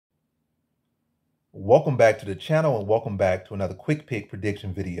Welcome back to the channel and welcome back to another quick pick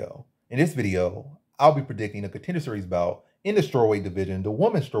prediction video. In this video, I'll be predicting a contender series bout in the strawweight division, the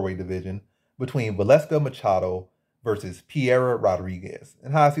women's strawweight division, between Valesca Machado versus Piera Rodriguez.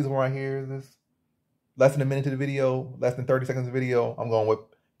 And how I see this one right here is this less than a minute to the video, less than 30 seconds of the video. I'm going with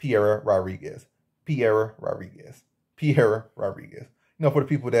Piera Rodriguez. Piera Rodriguez. Piera Rodriguez. You know, for the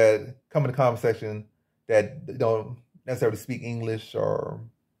people that come in the comment section that don't necessarily speak English or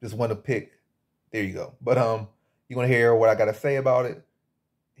just want to pick, there you go. But you want to hear what I got to say about it?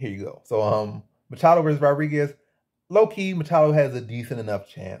 Here you go. So Machado versus Rodriguez. Low key, Machado has a decent enough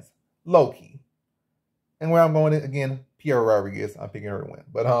chance. Low key. And where I'm going again, Piera Rodriguez. I'm picking her to win.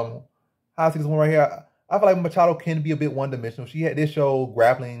 But how I see this one right here, I feel like Machado can be a bit one-dimensional. She had this show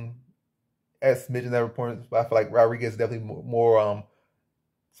grappling at smidgen every point, but I feel like Rodriguez is definitely more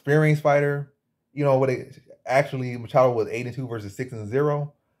experienced fighter. You know what? Actually, Machado was 8-2 versus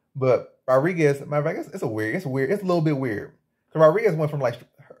 6-0. But Rodriguez, matter of fact, it's a little bit weird. Because Rodriguez went from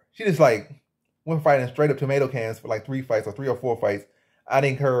she just went from fighting straight up tomato cans for like 3 fights or 3 or 4 fights. I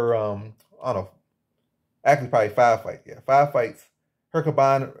think her, I don't know, actually probably 5 fights. Yeah, 5 fights. Her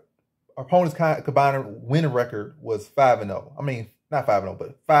opponent's combined winning record was 5-0. I mean, not 5-0,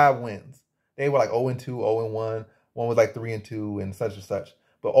 but 5 wins. They were like 0-2, 0-1. One was like 3-2 and such and such.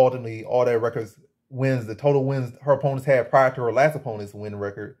 But ultimately, all their records, wins, the total wins her opponents had prior to her last opponent's win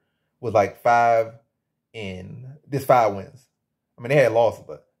record was like 5 wins. I mean, they had losses,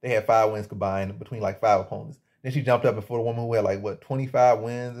 but they had 5 wins combined between like 5 opponents. Then she jumped up before the woman who had like, 25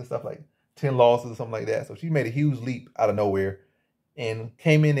 wins and stuff, like 10 losses or something like that. So she made a huge leap out of nowhere and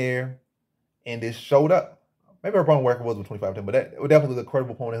came in there and just showed up. Maybe her opponent record was 25-10, but that definitely was a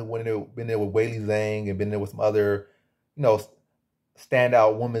credible opponent who been there with Weili Zhang and been there with some other,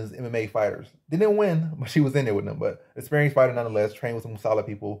 standout women's MMA fighters. Didn't win, but she was in there with them. But experienced fighter nonetheless, trained with some solid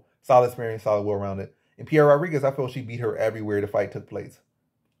people, solid experience, solid well-rounded. And Piera Rodriguez, I feel she beat her everywhere the fight took place.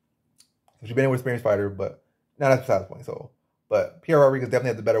 So she's been in with experienced fighter, but now that's besides the point. So, but Piera Rodriguez definitely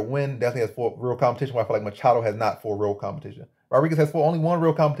has the better win, definitely has 4 real competition, where I feel like Machado has not 4 real competition. Rodriguez has only 1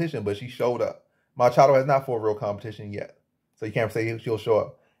 real competition, but she showed up. Machado has not 4 real competition yet. So you can't say she'll show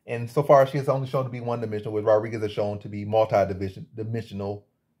up. And so far, she has only shown to be one-dimensional, whereas Rodriguez has shown to be multi-dimensional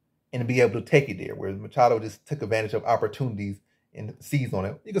and to be able to take it there, whereas Machado just took advantage of opportunities and seized on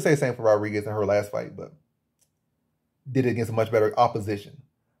it. You can say the same for Rodriguez in her last fight, but did it against a much better opposition.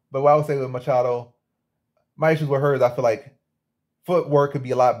 But what I would say with Machado, my issues with her is I feel like footwork could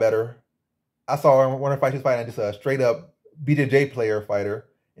be a lot better. I saw her in one of her fights, she was fighting just a straight-up BJJ player fighter,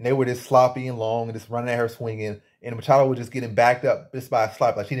 and they were just sloppy and long and just running at her swinging. And Machado was just getting backed up just by a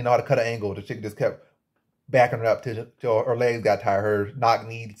slap. Like she didn't know how to cut an angle. The chick just kept backing her up till her legs got tired. Her knock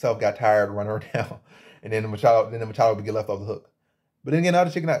knee self got tired, run her down. And then Machado would get left off the hook. But then again, the other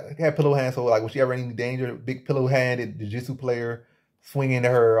chick had pillow hands. So like, was she ever in any danger? Big pillow handed jiu-jitsu player swinging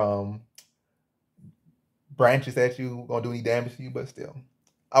her branches at you, gonna do any damage to you. But still,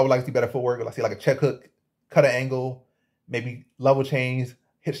 I would like to see better footwork. I see like a check hook, cut an angle, maybe level change,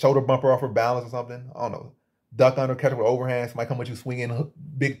 hit shoulder bumper off her balance or something. I don't know. Duck under, catch her with overhand. Somebody come with you swinging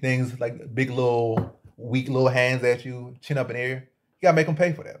big things, like big little, weak little hands at you, chin up in the air. You got to make them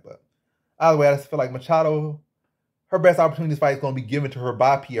pay for that. But either way, I just feel like Machado, her best opportunity in this fight is going to be given to her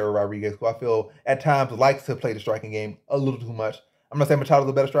by Piera Rodriguez, who I feel at times likes to play the striking game a little too much. I'm not saying Machado's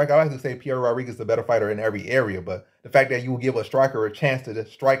a better striker. I like to say Piera Rodriguez is a better fighter in every area. But the fact that you will give a striker a chance to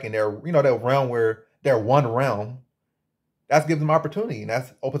strike in their, their realm where they're one realm, that gives them opportunity, and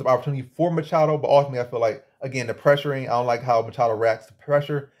that opens up opportunity for Machado. But ultimately, I feel like, again, the pressuring, I don't like how Machado reacts to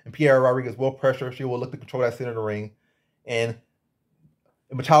pressure. And Piera Rodriguez will pressure. She will look to control that center of the ring. And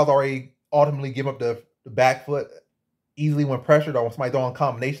Machado's already ultimately give up the back foot easily when pressured, or when somebody throwing a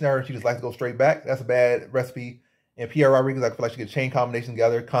combination at her, she just likes to go straight back. That's a bad recipe. And Piera Rodriguez, I feel like she could chain combinations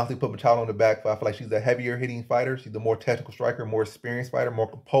together, constantly put Machado on the back. But I feel like she's a heavier hitting fighter. She's a more technical striker, more experienced fighter, more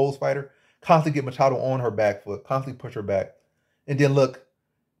composed fighter. Constantly get Machado on her back foot, constantly push her back. And then look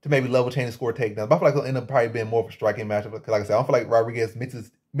to maybe level change and score takedowns. But I feel like it'll end up probably being more of a striking matchup. Because like I said, I don't feel like Rodriguez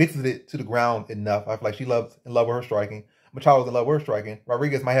mixes it to the ground enough. I feel like she loves in love with her striking. Machado's in love with her striking.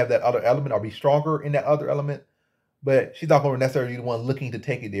 Rodriguez might have that other element or be stronger in that other element. But she's not going to necessarily be the one looking to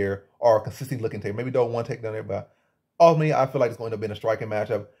take it there or consistently looking to take it. Maybe don't want to take down there. But ultimately, I feel like it's going to be a striking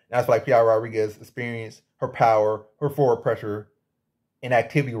matchup. And I feel like Piera Rodriguez's experience, her power, her forward pressure, and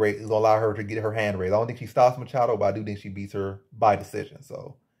activity rate is going to allow her to get her hand raised. I don't think she stops Machado, but I do think she beats her by decision.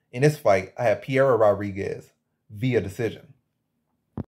 So in this fight, I have Piera Rodriguez via decision.